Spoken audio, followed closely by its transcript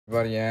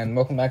Everybody, and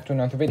welcome back to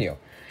another video.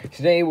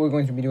 Today we're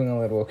going to be doing a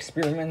little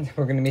experiment.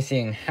 We're going to be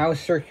seeing how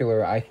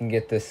circular I can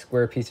get this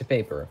square piece of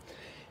paper.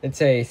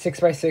 It's a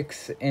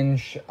 6x6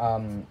 inch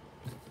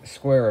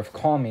square of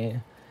kami,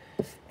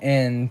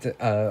 and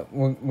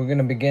we're going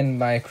to begin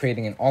by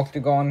creating an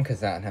octagon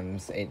because that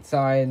has 8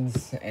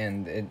 sides,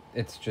 and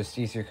it's just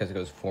easier because it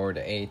goes 4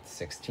 to 8,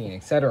 16,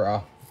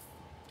 etc.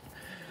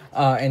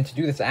 And to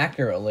do this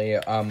accurately,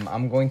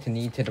 I'm going to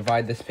need to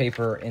divide this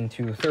paper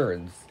into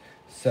thirds.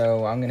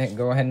 So I'm going to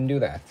go ahead and do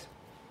that.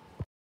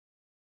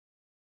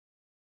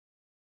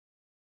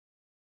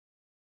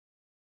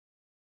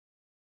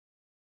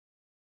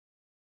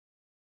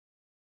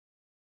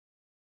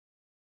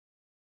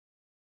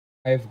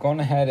 I've gone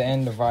ahead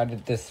and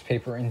divided this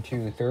paper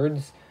into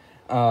thirds.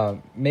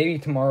 Maybe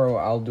tomorrow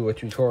I'll do a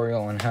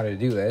tutorial on how to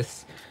do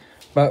this.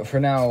 But for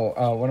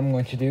now, what I'm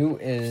going to do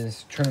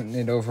is turn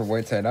it over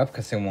white side up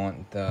because I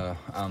want the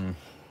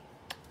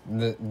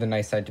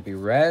nice side to be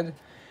red.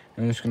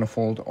 I'm just going to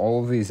fold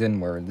all of these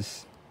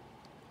inwards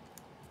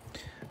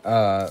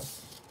to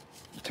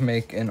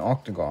make an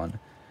octagon.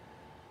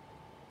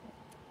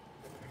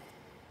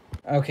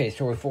 Okay,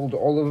 so I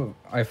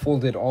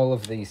folded all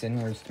of these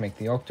inwards to make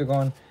the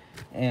octagon,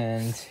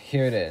 and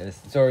here it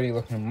is. It's already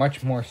looking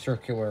much more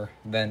circular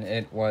than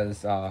it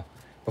was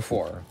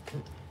before.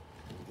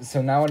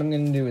 So now what I'm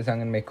going to do is I'm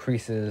going to make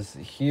creases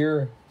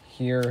here,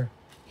 here,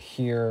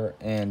 here,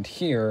 and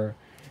here.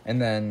 And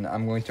then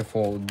I'm going to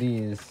fold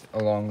these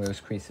along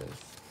those creases.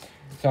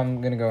 So I'm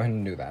going to go ahead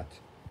and do that.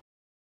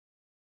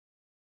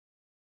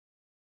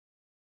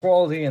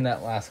 Quality in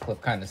that last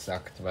clip kind of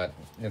sucked, but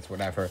it's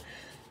whatever.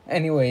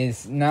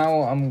 Anyways,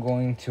 now I'm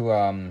going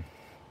to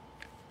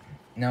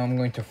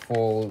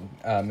fold,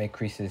 make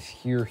creases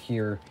here,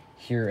 here,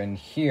 here, and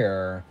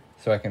here,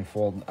 so I can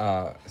fold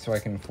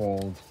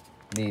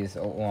these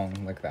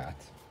along like that.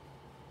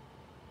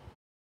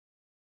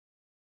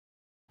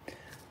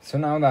 So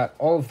now that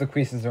all of the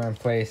creases are in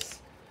place,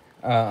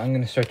 I'm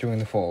going to start doing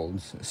the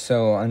folds.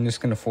 So I'm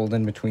just going to fold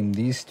in between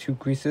these two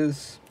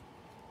creases,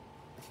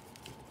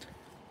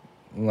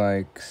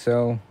 like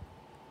so.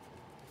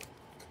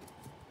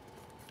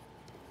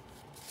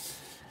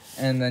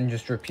 And then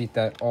just repeat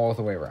that all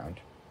the way around.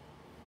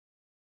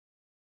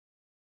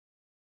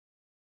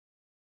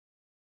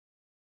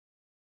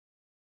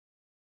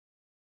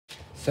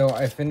 So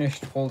I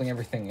finished folding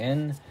everything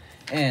in,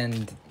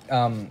 and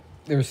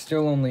there's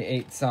still only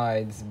 8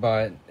 sides,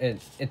 but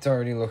it's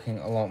already looking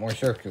a lot more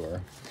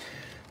circular.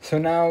 So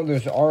now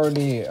there's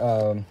already,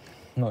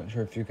 not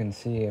sure if you can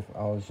see, if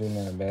I'll zoom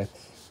in a bit.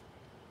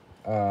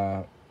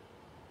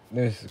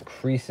 There's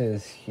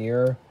creases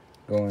here,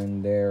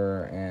 going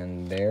there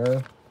and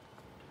there.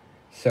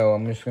 So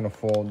I'm just going to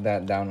fold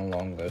that down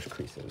along those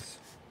creases.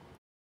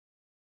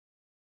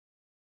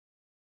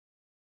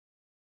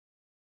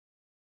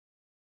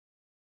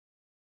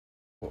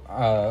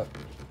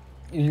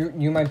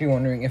 You might be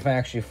wondering, if I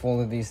actually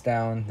folded these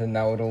down, then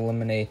that would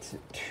eliminate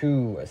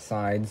 2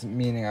 sides,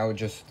 meaning I would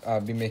just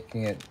be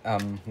making it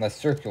less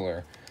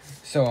circular.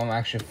 So I'm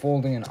actually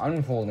folding and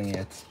unfolding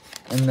it,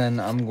 and then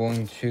I'm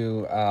going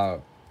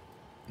to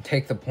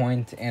take the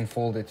point and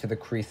fold it to the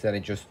crease that I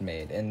just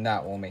made, and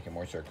that will make it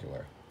more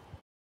circular.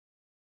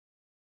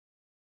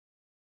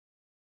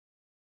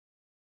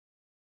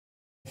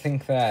 I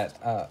think that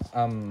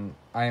I'm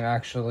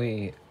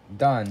actually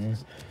done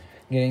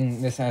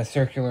getting this as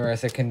circular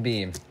as it can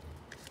be.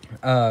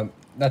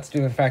 That's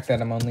due to the fact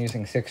that I'm only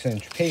using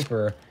 6-inch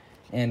paper,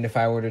 and if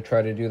I were to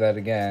try to do that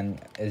again,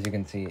 as you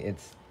can see,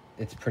 it's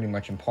pretty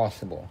much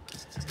impossible.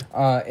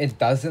 It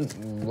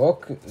doesn't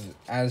look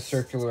as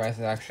circular as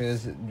it actually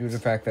is due to the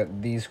fact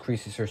that these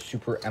creases are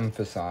super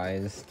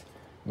emphasized,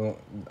 the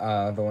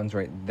ones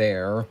right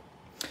there,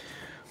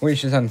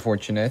 which is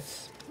unfortunate.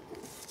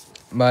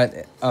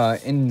 But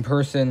in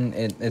person,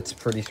 it's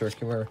pretty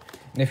circular.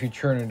 And if you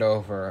turn it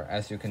over,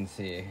 as you can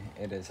see,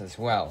 it is as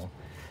well.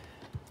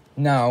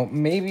 Now,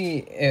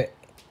 maybe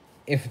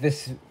if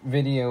this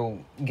video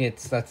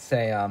gets, let's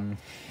say,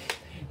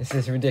 this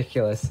is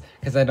ridiculous,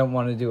 because I don't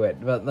want to do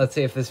it, but let's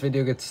say if this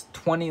video gets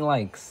 20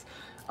 likes,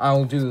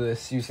 I'll do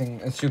this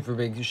using a super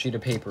big sheet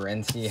of paper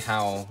and see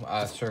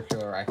how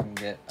circular I can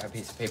get a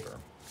piece of paper.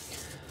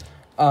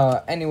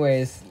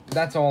 Anyways,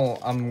 that's all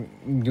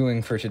I'm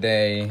doing for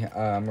today.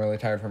 I'm really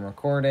tired from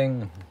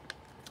recording.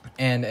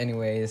 And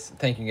anyways,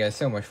 thank you guys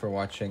so much for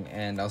watching,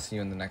 and I'll see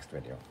you in the next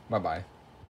video. Bye-bye.